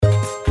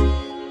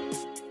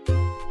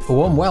A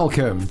warm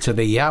welcome to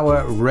the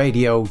Yawa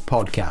Radio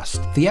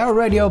Podcast. The Yawa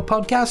Radio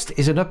Podcast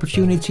is an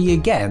opportunity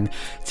again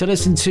to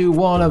listen to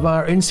one of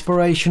our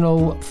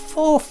inspirational,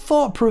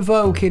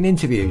 thought-provoking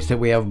interviews that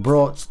we have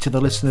brought to the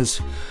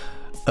listeners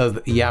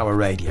of Yawa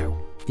Radio.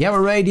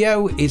 Yawa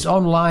Radio is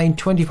online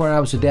 24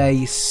 hours a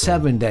day,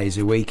 7 days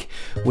a week.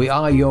 We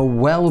are your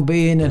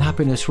well-being and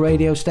happiness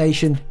radio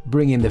station,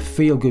 bringing the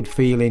feel-good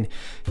feeling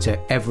to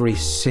every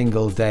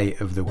single day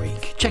of the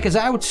week. Check us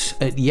out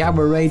at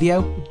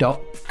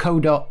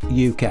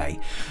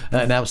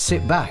yawaradio.co.uk. Now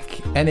sit back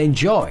and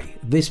enjoy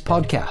this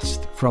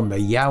podcast from the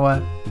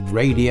Yawa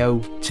Radio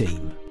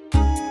team.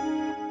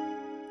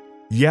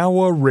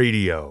 Yawa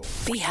Radio.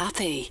 Be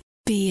happy.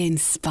 Be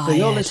inspired. So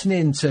you're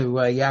listening to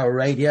Yawa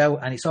Radio,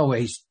 and it's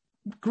always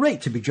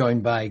great to be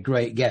joined by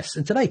great guests.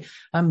 And today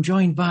I'm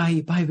joined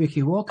by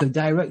Vicky Walker,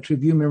 Director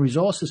of Human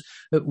Resources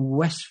at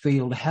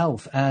Westfield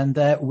Health. And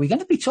we're going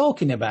to be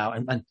talking about,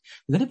 and we're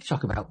going to be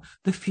talking about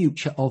the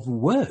future of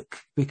work,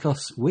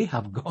 because we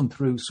have gone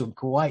through some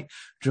quite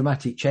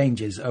dramatic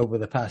changes over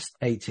the past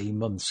 18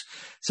 months.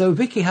 So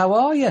Vicky, how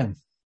are you?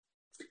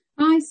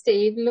 Hi,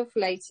 Steve.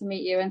 Lovely to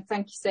meet you, and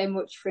thank you so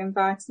much for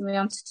inviting me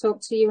on to talk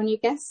to you and your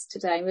guests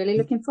today. Really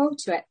looking forward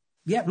to it.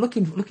 Yeah,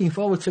 looking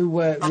forward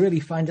to really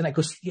finding out,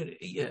 because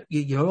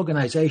your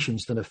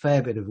organisation's done a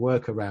fair bit of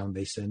work around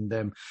this and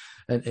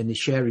is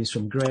sharing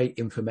some great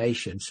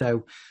information.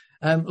 So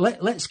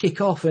let's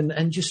kick off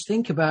and just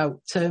think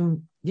about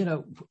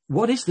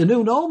what is the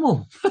new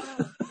normal?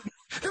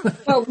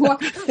 Well,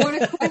 what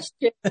a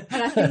question!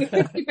 And I think we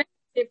could debate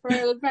it for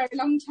a very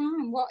long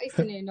time. What is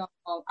the new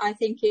normal? I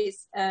think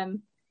it's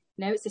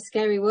it's a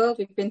scary world.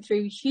 We've been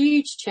through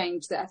huge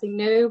change that I think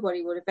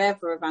nobody would have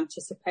ever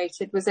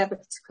anticipated was ever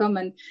to come,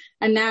 and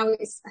now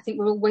I think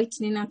we're all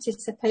waiting in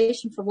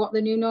anticipation for what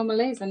the new normal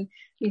is, and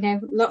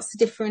lots of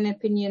different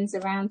opinions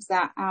around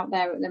that out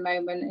there at the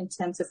moment in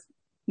terms of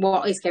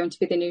what is going to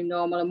be the new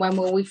normal and when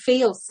will we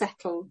feel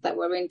settled that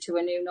we're into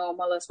a new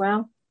normal as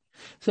well.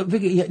 So,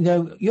 Vicky,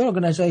 your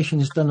organisation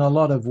has done a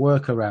lot of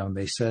work around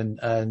this and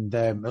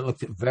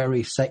looked at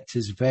various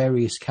sectors,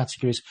 various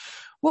categories.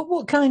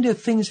 What kind of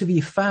things have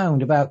you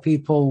found about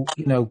people,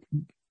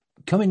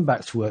 coming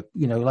back to work,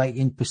 like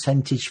in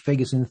percentage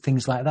figures and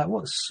things like that?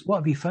 What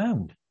have you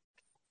found?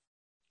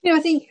 I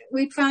think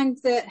we find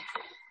that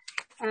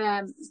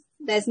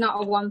there's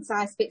not a one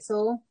size fits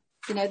all.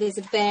 There's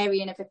a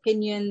varying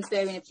opinions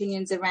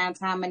around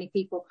how many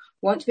people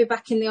want to be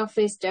back in the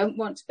office, don't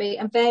want to be,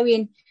 and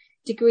varying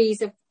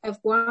degrees of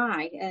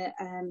why,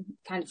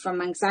 kind of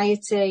from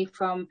anxiety,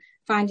 from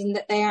finding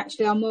that they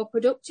actually are more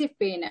productive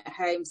being at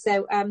home.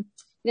 So,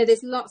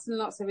 there's lots and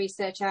lots of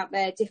research out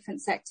there.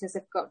 Different sectors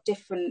have got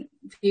different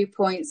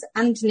viewpoints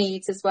and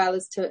needs as well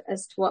as to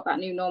what that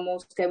new normal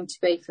is going to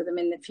be for them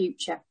in the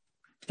future.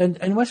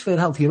 And Westfield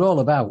Health, you're all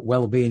about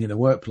well-being in the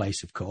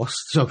workplace, of course.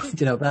 So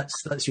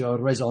that's your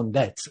raison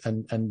d'être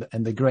and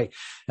the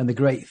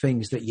great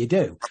things that you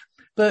do.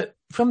 But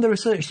from the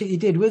research that you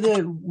did,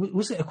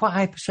 was it a quite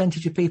high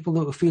percentage of people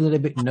that were feeling a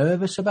bit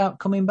nervous about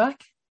coming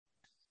back?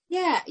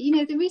 Yeah,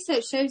 the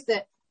research shows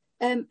that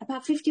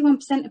about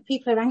 51% of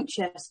people are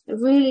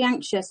really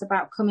anxious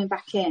about coming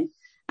back in.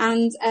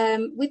 And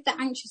with the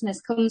anxiousness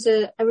comes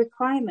a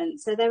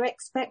requirement. So they're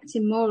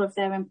expecting more of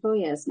their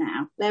employers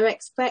now. They're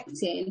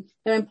expecting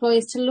their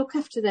employers to look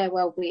after their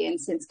well-being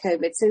since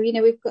COVID. So,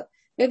 we've got,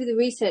 over the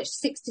research,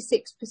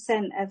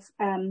 66% of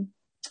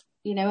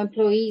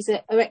employees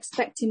are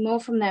expecting more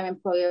from their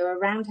employer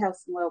around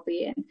health and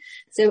well-being.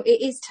 So it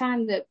is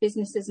time that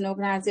businesses and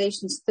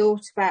organisations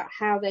thought about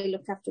how they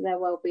look after their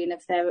well-being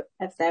of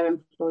their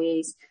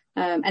employees.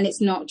 And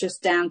it's not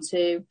just down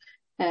to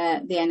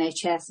the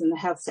NHS and the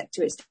health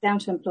sector; it's down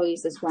to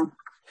employees as well.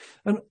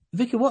 And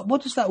Vicky,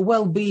 what does that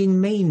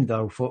well-being mean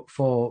though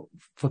for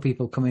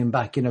people coming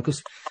back?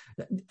 Because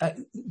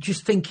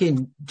just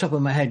thinking top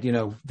of my head,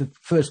 the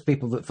first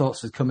people that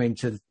thoughts had come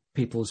into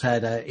people's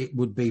head, it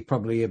would be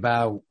probably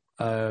about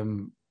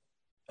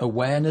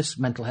awareness,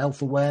 mental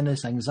health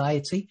awareness,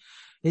 anxiety.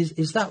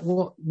 Is that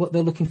what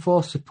they're looking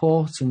for?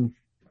 Support and.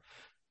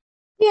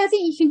 Yeah, I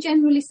think you can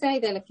generally say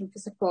they're looking for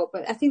support,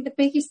 but I think the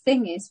biggest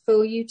thing is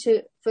for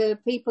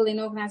people in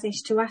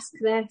organisations to ask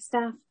their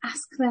staff,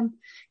 ask them,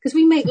 because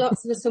we make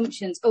lots of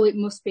assumptions. Oh, it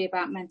must be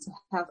about mental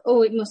health.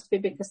 Oh, it must be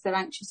because they're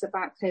anxious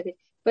about COVID.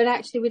 But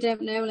actually, we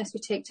don't know unless we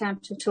take time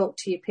to talk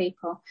to your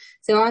people.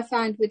 So I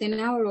find within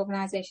our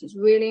organisation, it's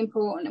really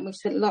important, and we've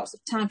spent lots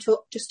of time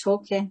just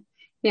talking.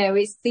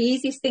 It's the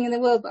easiest thing in the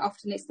world, but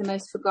often it's the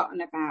most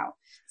forgotten about.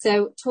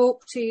 So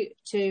talk to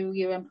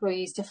your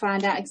employees to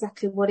find out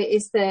exactly what it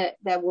is they're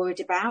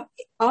worried about.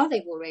 Are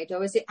they worried,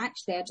 or is it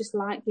actually, I just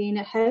like being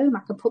at home?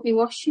 I can put my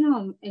washing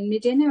on in my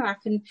dinner. I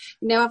can,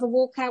 have a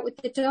walk out with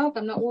the dog.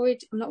 I'm not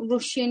worried. I'm not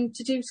rushing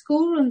to do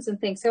school runs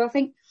and things. So I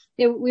think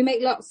we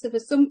make lots of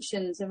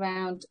assumptions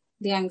around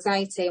the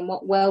anxiety and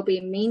what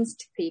well-being means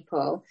to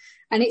people.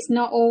 And it's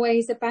not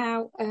always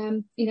about,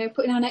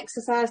 putting on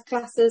exercise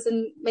classes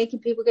and making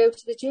people go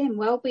to the gym.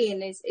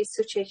 Well-being is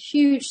such a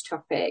huge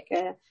topic.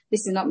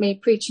 This is not me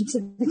preaching to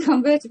the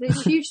converted, but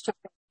it's a huge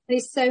topic. And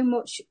it's so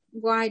much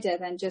wider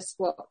than just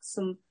what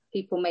some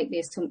people make the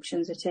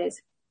assumptions it is.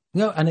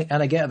 No, and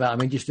I get that. I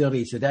mean, just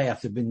earlier today,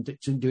 after been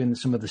doing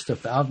some of the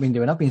stuff that I've been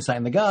doing, I've been sat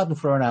in the garden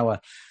for an hour,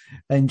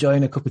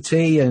 enjoying a cup of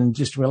tea and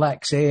just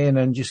relaxing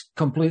and just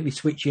completely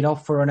switching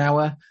off for an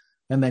hour,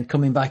 and then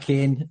coming back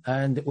in.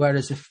 And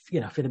whereas if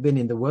it had been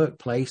in the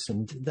workplace,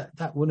 and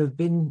that would have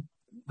been,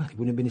 well, it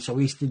wouldn't have been so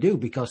easy to do,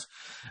 because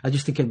I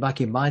just thinking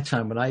back in my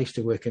time when I used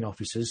to work in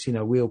offices,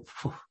 we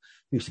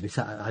used to be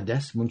sat at our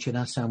desk, munching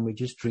our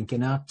sandwiches,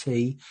 drinking our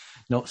tea,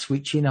 not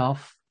switching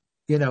off,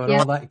 and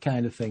all that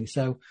kind of thing.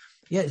 So.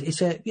 Yeah,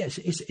 it's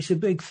a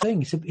big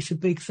thing. It's a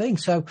big thing.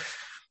 So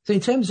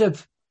in terms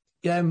of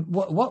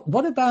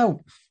what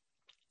about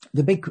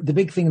the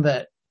big thing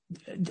that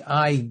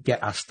I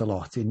get asked a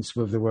lot in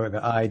some of the work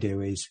that I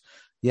do is,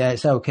 yeah,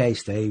 it's okay,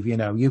 Steve.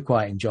 You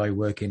quite enjoy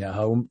working at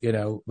home,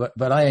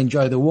 but I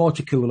enjoy the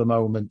water cooler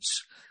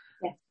moments.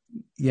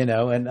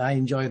 And I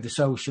enjoy the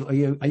social. Are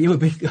you a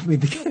bit?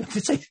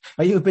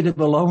 Are you a bit of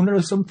a loner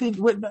or something?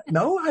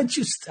 No,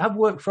 I've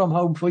worked from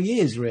home for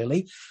years,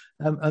 really.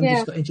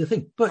 Just got into the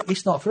thing, but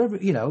it's not for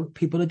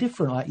people are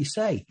different, like you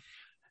say,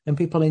 and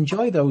people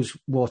enjoy those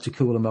water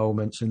cooler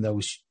moments and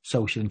those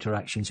social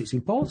interactions. It's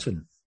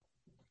important.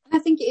 I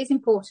think it is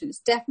important.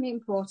 It's definitely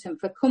important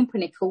for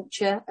company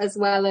culture as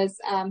well as,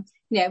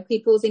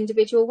 people's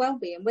individual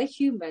well-being. We're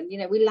human,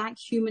 we like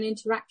human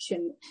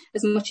interaction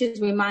as much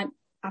as we might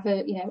have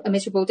a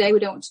miserable day. We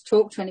don't want to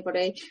talk to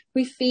anybody.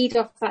 We feed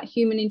off that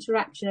human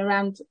interaction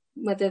around,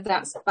 whether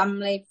that's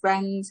family,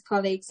 friends,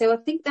 colleagues. So I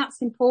think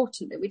that's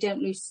important that we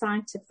don't lose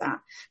sight of that.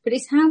 But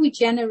it's how we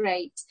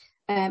generate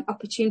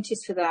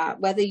opportunities for that,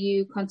 whether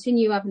you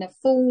continue having a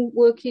full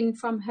working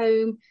from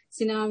home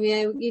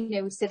scenario.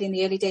 We said in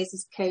the early days of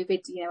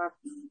COVID,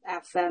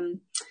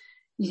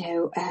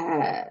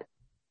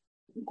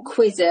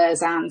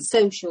 quizzes and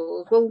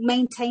socials. Well,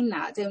 maintain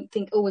that. Don't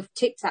think, we've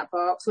ticked that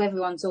box, so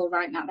everyone's all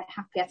right now, they're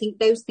happy. I think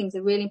those things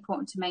are really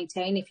important to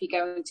maintain if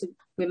you're going to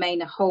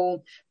remain a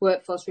whole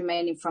workforce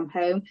remaining from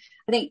home.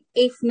 I think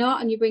if not,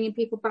 and you're bringing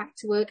people back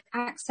to work,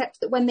 accept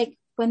that when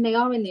they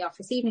are in the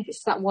office, even if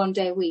it's that one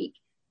day a week,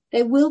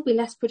 they will be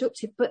less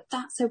productive, but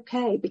that's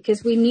okay,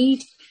 because we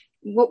need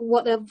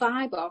what the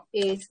vibe of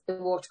is the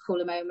water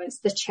cooler moments,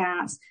 the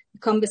chats, the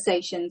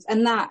conversations,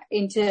 and that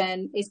in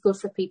turn is good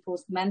for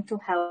people's mental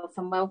health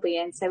and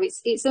well-being. So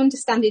it's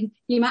understanding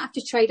you might have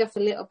to trade off a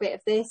little bit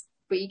of this,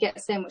 but you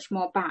get so much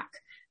more back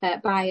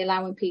by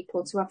allowing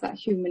people to have that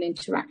human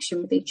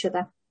interaction with each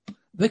other.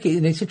 Vicky,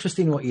 and it's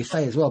interesting what you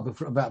say as well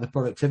about the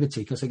productivity,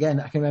 because again,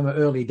 I can remember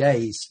early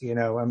days,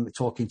 I'm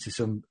talking to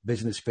some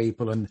business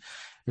people and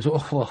it's,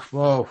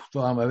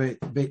 I'm a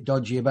bit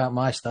dodgy about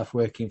my staff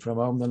working from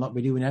home. They'll not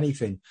be doing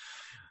anything.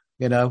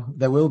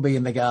 They will be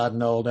in the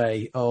garden all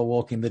day or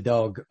walking the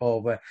dog.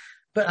 But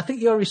I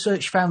think your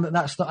research found that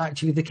that's not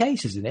actually the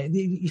case, isn't it?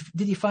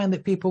 Did you find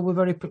that people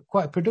were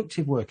quite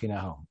productive working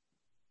at home?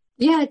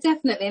 Yeah,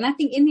 definitely. And I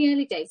think in the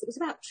early days, it was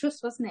about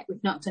trust, wasn't it?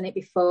 We've not done it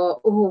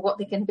before. What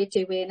they're going to be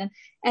doing.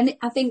 And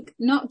I think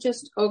not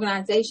just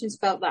organisations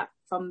felt that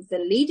from the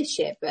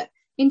leadership, but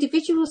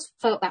individuals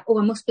felt that,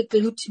 I must be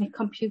glued to my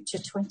computer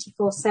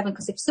 24/7,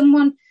 because if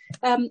someone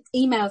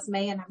emails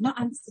me and I've not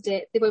answered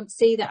it, they won't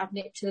see that I've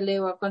nipped to the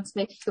loo or I've gone to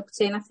make a cup of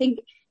tea. And I think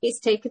it's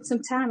taken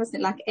some time,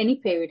 hasn't it? Like any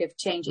period of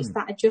change, it's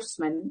that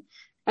adjustment.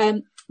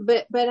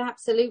 But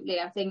absolutely,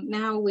 I think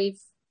now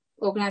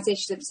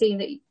organisations have seen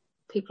that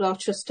people are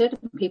trusted,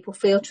 people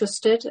feel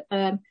trusted.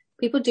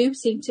 People do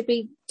seem to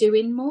be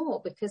doing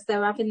more because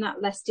they're having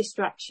that less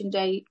distraction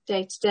day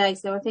to day.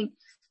 So I think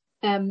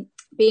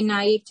being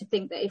naive to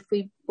think that if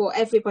we brought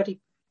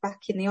everybody back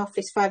in the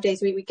office 5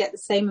 days a week, we get the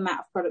same amount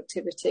of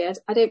productivity.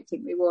 I don't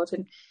think we would.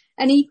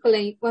 And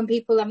equally, when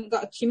people haven't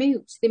got a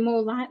commute, they're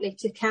more likely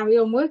to carry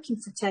on working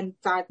for 10,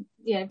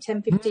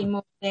 15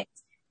 more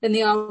minutes than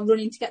they are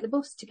running to get the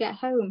bus to get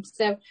home.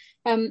 So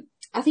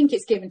I think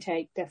it's give and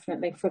take,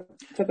 definitely, for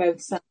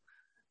both sides.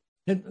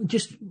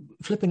 Just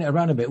flipping it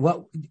around a bit,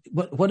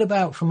 what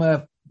about from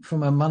a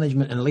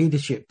management and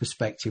leadership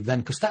perspective then?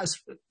 Because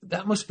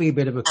that must be a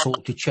bit of a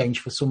culture change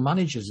for some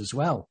managers as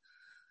well,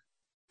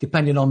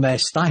 depending on their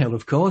style,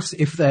 of course.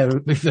 If they're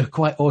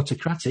quite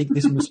autocratic,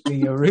 this must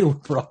be a real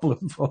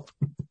problem for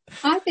them.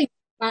 I think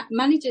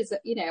managers,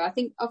 I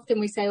think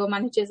often we say,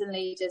 managers and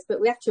leaders, but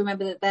we have to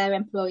remember that they're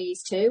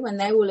employees too, and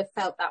they will have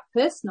felt that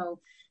personal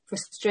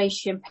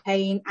frustration,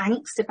 pain,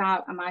 angst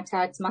about, am I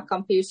tied to my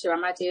computer?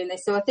 Am I doing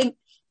this? So I think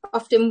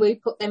often we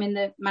put them in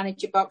the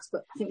manager box,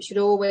 but I think we should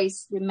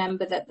always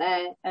remember that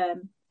they're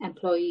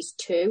employees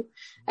too.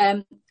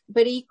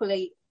 But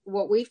equally,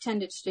 what we've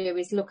tended to do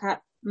is look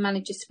at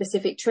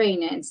manager-specific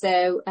training.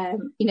 So,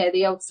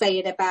 the old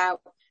saying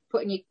about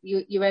putting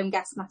your own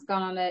gas mask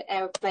on an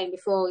aeroplane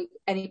before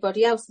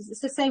anybody else. It's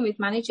the same with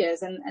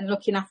managers and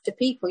looking after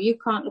people. You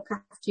can't look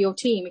after your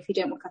team if you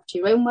don't look after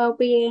your own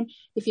well-being,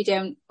 if you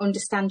don't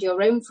understand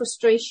your own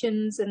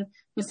frustrations and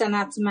understand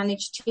how to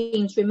manage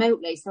teams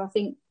remotely. So I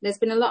think there's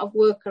been a lot of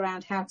work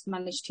around how to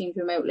manage teams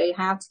remotely,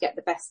 how to get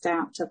the best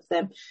out of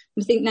them.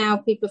 And I think now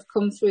people have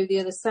come through the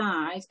other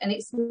side, and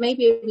it's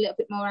maybe a little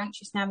bit more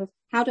anxious now with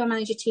how do I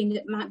manage a team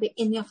that might be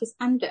in the office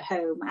and at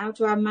home? How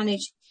do I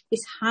manage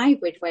this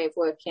hybrid way of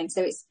working?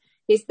 So it's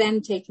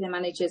then taking the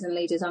managers and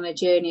leaders on a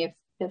journey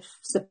of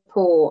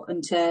support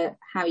and to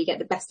how you get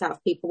the best out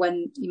of people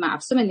when you might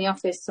have some in the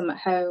office, some at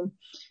home,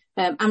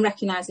 and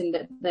recognising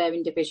that they're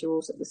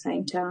individuals at the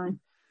same time.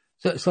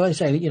 So I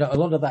say, a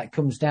lot of that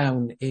comes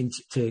down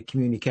into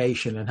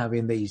communication and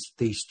having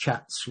these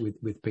chats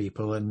with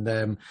people, and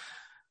and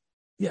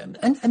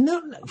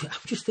not, I'm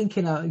just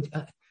thinking,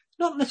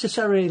 not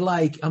necessarily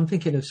like I'm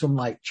thinking of some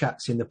like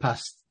chats in the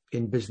past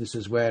in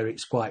businesses where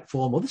it's quite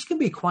formal. This can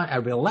be quite a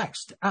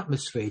relaxed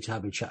atmosphere to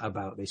have a chat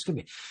about this.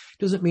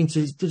 Doesn't need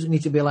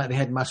to be like the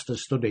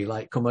headmaster's study,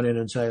 like come on in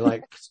and say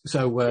like,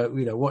 so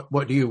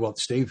what do you want,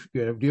 Steve?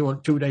 Do you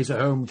want 2 days at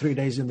home, 3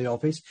 days in the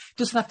office? It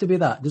doesn't have to be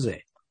that, does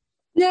it?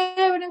 No,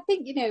 and I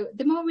think,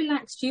 the more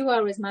relaxed you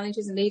are as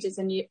managers and leaders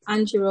and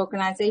your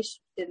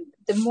organisation,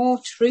 the more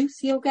truth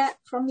you'll get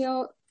from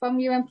your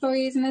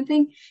employees. And I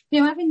think,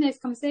 having those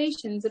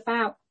conversations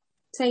about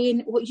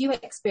saying what you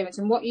experience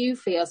and what you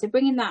feel. So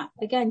bringing that,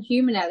 again,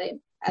 human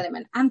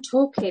element and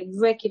talking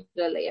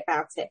regularly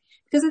about it.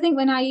 Because I think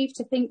we're naive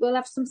to think we'll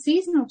have some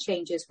seasonal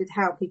changes with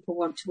how people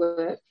want to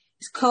work.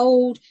 It's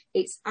cold,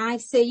 it's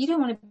icy, you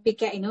don't want to be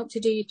getting up to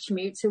do your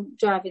commute to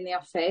drive in the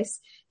office,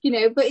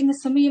 but in the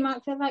summer you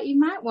might feel like you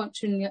might want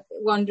to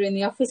wander in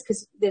the office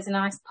because there's a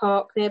nice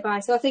park nearby.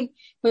 So I think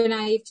we're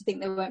naive to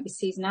think there won't be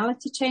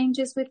seasonality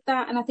changes with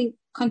that. And I think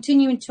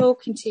continuing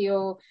talking to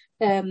your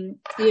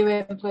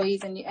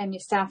employees and your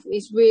staff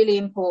is really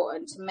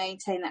important to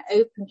maintain that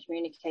open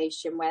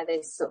communication where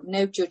there's sort of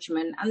no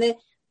judgment. And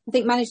I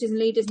think managers and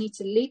leaders need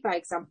to lead by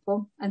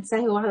example and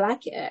say, I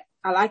like it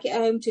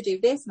at home to do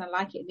this, and I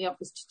like it in the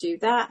office to do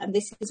that, and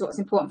this is what's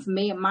important for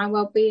me and my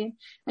well-being.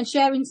 And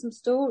sharing some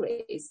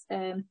stories,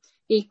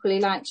 equally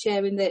like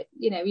sharing that,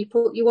 you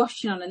put your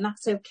washing on and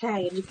that's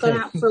okay, and you've gone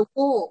out for a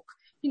walk.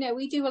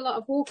 We do a lot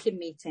of walking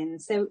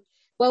meetings, so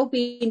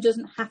well-being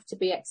doesn't have to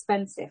be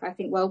expensive. I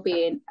think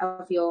well-being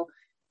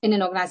in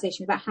an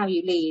organisation is about how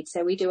you lead.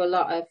 So we do a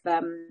lot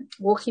of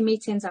walking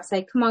meetings. I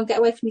say, come on, get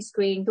away from your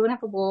screen, go and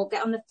have a walk,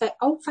 get on the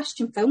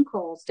old-fashioned phone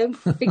calls. Don't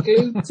be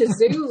glued to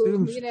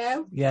Zoom,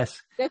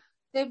 Yes.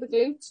 Don't be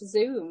glued to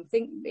Zoom.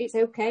 Think it's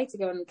okay to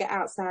go and get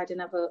outside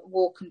and have a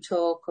walk and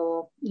talk.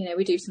 Or,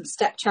 we do some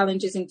step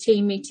challenges in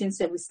team meetings.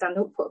 So we stand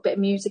up, put a bit of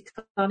music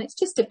on. It's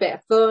just a bit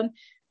of fun.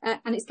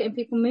 And it's getting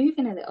people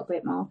moving a little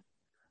bit more.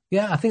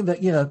 Yeah, I think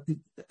that,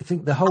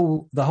 the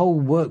whole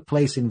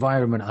workplace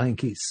environment, I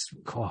think it's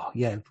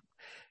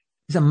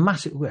a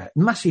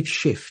massive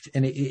shift.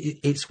 And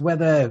it's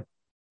whether,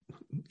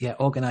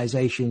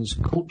 organizations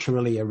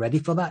culturally are ready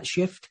for that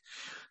shift.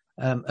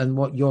 And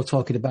what you're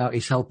talking about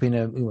is helping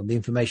the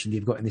information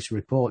you've got in this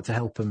report to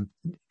help them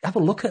have a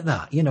look at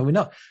that. We're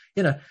not,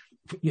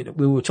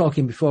 we were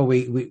talking before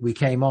we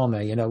came on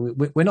there.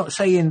 We're not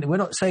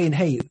saying,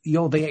 hey,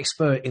 you're the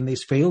expert in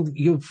this field.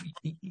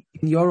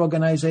 In your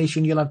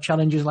organisation, you'll have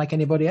challenges like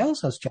anybody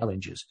else has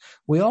challenges.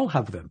 We all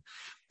have them,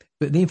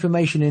 but the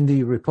information in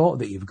the report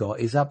that you've got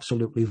is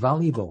absolutely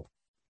valuable.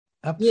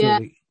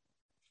 Absolutely.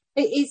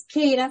 Yeah. It is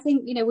key, and I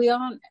think we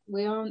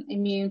aren't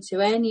immune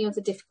to any of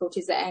the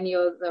difficulties that any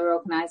other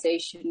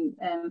organisation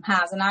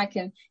has. And I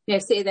can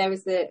sit there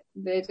as the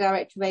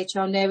director of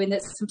HR, knowing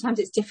that sometimes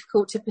it's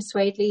difficult to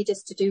persuade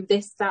leaders to do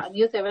this, that, and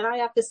the other. And I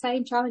have the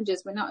same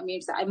challenges. We're not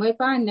immune to that, and we're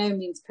by no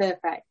means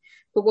perfect.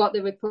 But what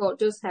the report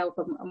does help,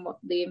 and what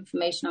the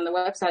information on the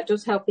website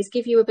does help, is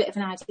give you a bit of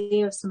an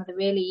idea of some of the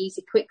really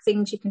easy, quick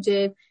things you can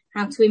do,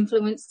 how to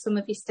influence some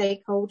of your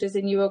stakeholders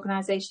in your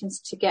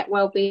organisations to get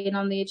wellbeing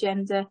on the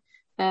agenda.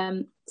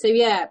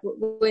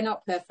 We're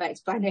not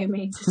perfect by no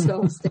means at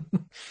all.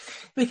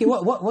 Vicky,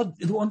 what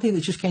one thing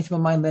that just came to my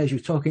mind there as you're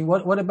talking,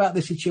 what about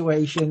the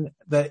situation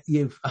that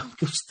I'm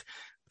just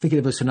thinking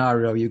of a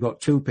scenario, you've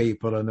got two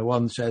people and the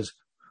one says,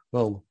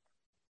 well,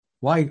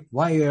 why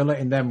are you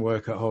letting them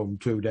work at home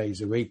 2 days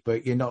a week,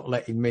 but you're not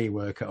letting me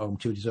work at home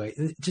 2 days a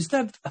week? Just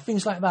have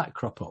things like that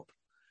crop up.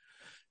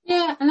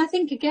 Yeah, and I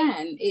think,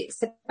 again,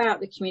 it's about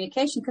the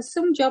communication, because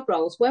some job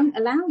roles won't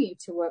allow you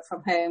to work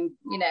from home,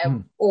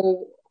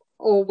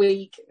 all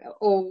week,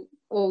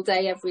 all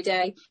day, every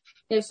day.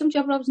 Some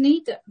job roles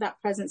need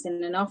that presence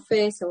in an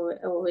office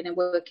or in a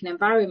working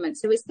environment.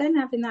 So it's then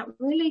having that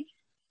really,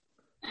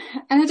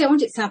 and I don't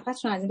want it to sound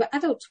patronising, but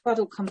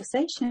adult-to-adult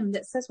conversation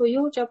that says, well,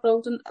 your job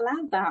role doesn't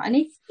allow that. And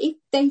if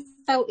they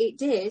felt it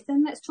did,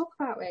 then let's talk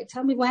about it.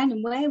 Tell me when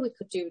and where we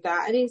could do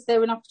that. And is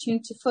there an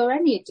opportunity for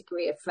any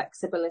degree of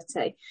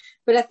flexibility?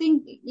 But I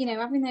think,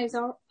 having those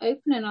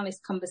open and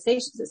honest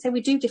conversations that say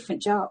we do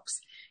different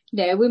jobs.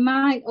 We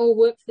might all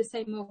work for the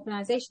same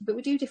organisation, but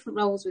we do different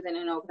roles within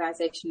an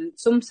organisation, and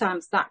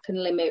sometimes that can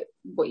limit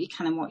what you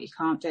can and what you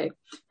can't do.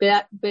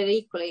 But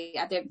equally,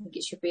 I don't think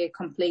it should be a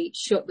complete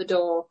shut the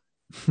door.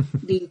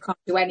 You can't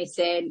do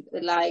anything.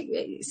 Like,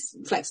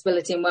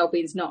 flexibility and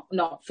wellbeing is not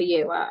for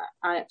you. I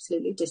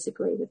absolutely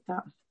disagree with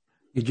that.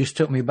 You just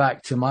took me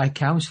back to my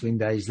counselling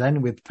days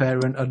then with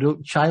parent,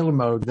 adult, child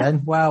mode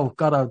then. Wow,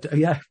 God, I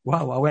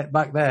went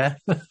back there.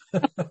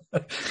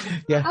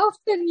 Yeah.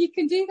 Often you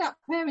can do that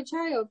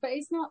parent-child, but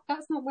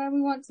that's not where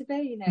we want to be,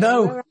 you know.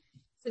 No. We're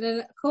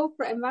in a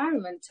corporate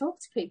environment, talk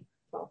to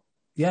people.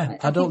 Yeah,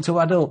 adult to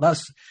adult.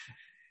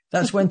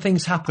 That's when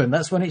things happen.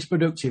 That's when it's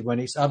productive, when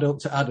it's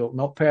adult to adult,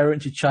 not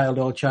parent to child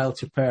or child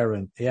to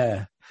parent.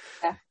 Yeah.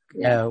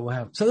 Yeah,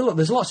 wow. So look,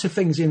 there's lots of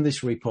things in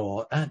this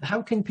report.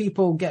 How can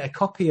people get a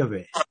copy of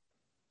it?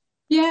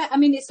 Yeah, I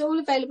mean, it's all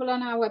available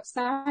on our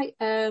website,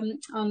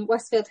 on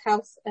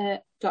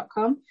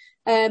westfieldhealth.com.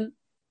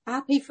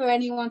 Happy for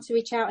anyone to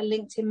reach out and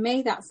LinkedIn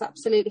me. That's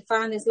absolutely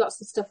fine. There's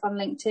lots of stuff on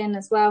LinkedIn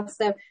as well.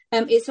 So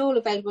it's all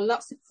available.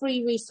 Lots of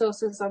free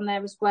resources on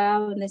there as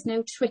well. And there's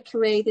no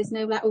trickery. There's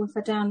no like, if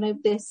I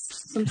download this,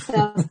 some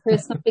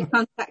salesperson will be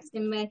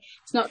contacting me.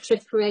 It's not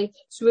trickery.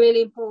 It's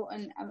really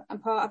important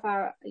and part of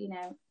our,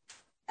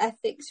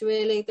 ethics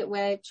really, that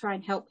we're trying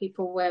to help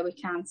people where we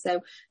can.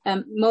 So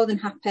more than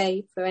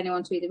happy for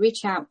anyone to either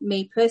reach out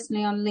me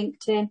personally on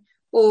LinkedIn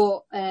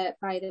or via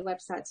the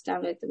website to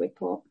download the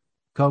report.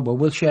 Cool. Well,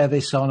 we'll share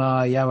this on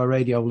our Yowa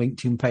Radio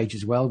LinkedIn page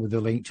as well with a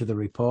link to the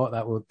report.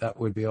 That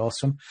would be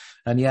awesome.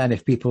 And and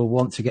if people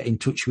want to get in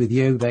touch with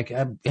you, they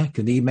can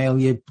email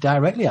you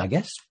directly, I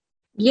guess.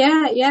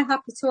 Yeah.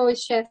 Happy to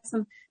always share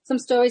some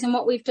stories and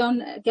what we've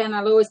done. Again,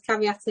 I'll always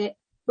caveat it.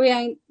 We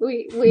don't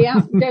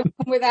come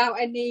without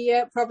any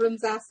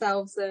problems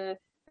ourselves.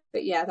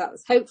 But yeah,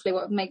 that's hopefully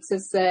what makes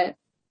us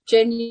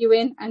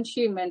genuine and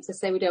human, to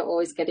say we don't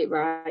always get it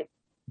right.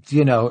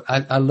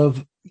 I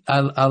love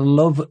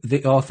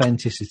the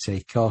authenticity,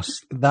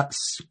 because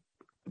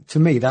to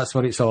me, that's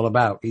what it's all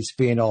about. It's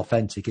being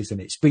authentic,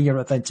 isn't it? It's being your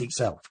authentic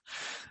self.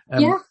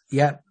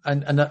 Yeah.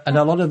 And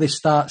a lot of this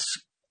starts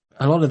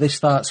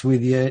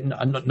with you,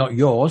 not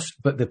yours,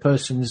 but the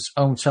person's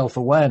own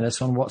self-awareness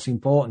on what's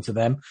important to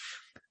them.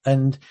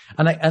 And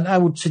I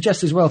would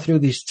suggest as well, through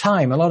this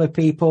time, a lot of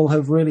people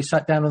have really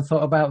sat down and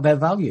thought about their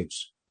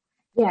values.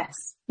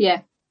 Yes.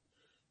 Yeah.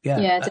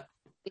 It's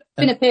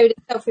been a period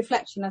of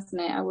self-reflection,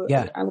 hasn't it? I would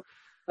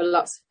for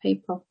lots of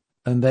people.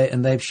 And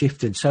they've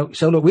shifted. So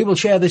look, we will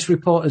share this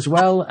report as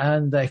well.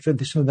 And if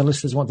some of the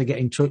listeners want to get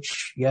in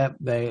touch,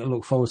 they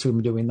look forward to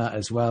them doing that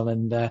as well.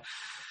 And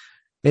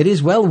it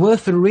is well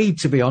worth a read,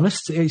 to be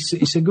honest.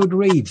 It's a good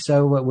read.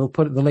 So we'll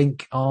put the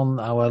link on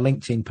our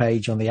LinkedIn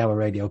page, on the Yowa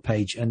Radio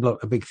page. And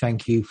look, a big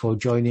thank you for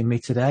joining me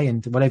today.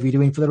 And whatever you're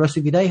doing for the rest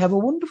of your day, have a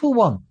wonderful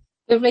one.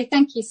 Lovely.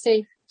 Thank you,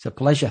 Steve. It's a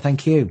pleasure.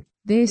 Thank you.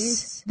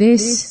 This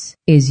is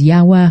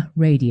Yowa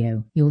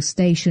Radio, your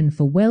station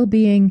for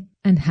well-being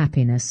and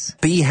happiness.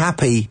 Be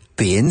happy,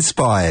 be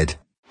inspired.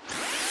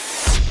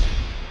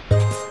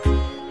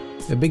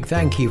 A big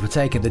thank you for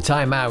taking the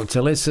time out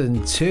to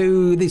listen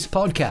to this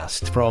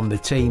podcast from the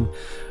team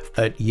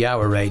at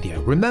Yowa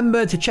Radio.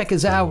 Remember to check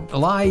us out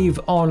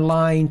live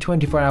online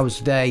 24 hours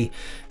a day,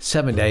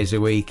 7 days a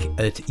week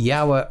at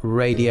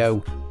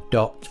yowaradio.co.uk.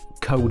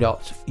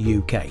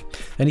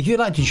 And if you'd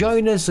like to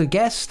join us as a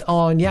guest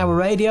on Yowa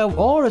Radio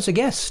or as a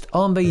guest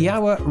on the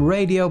Yowa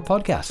Radio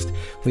podcast,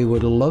 we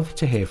would love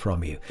to hear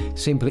from you.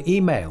 Simply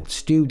email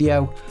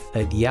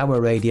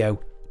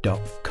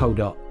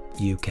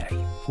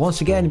studio@yowaradio.co.uk.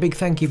 Once again, a big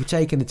thank you for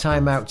taking the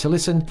time out to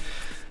listen.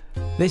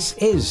 This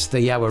is the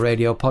Yowa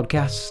Radio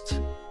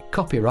podcast.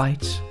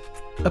 Copyright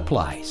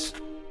applies.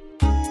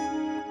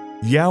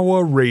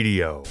 Yowa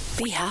Radio.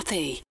 Be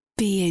happy.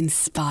 Be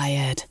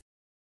inspired.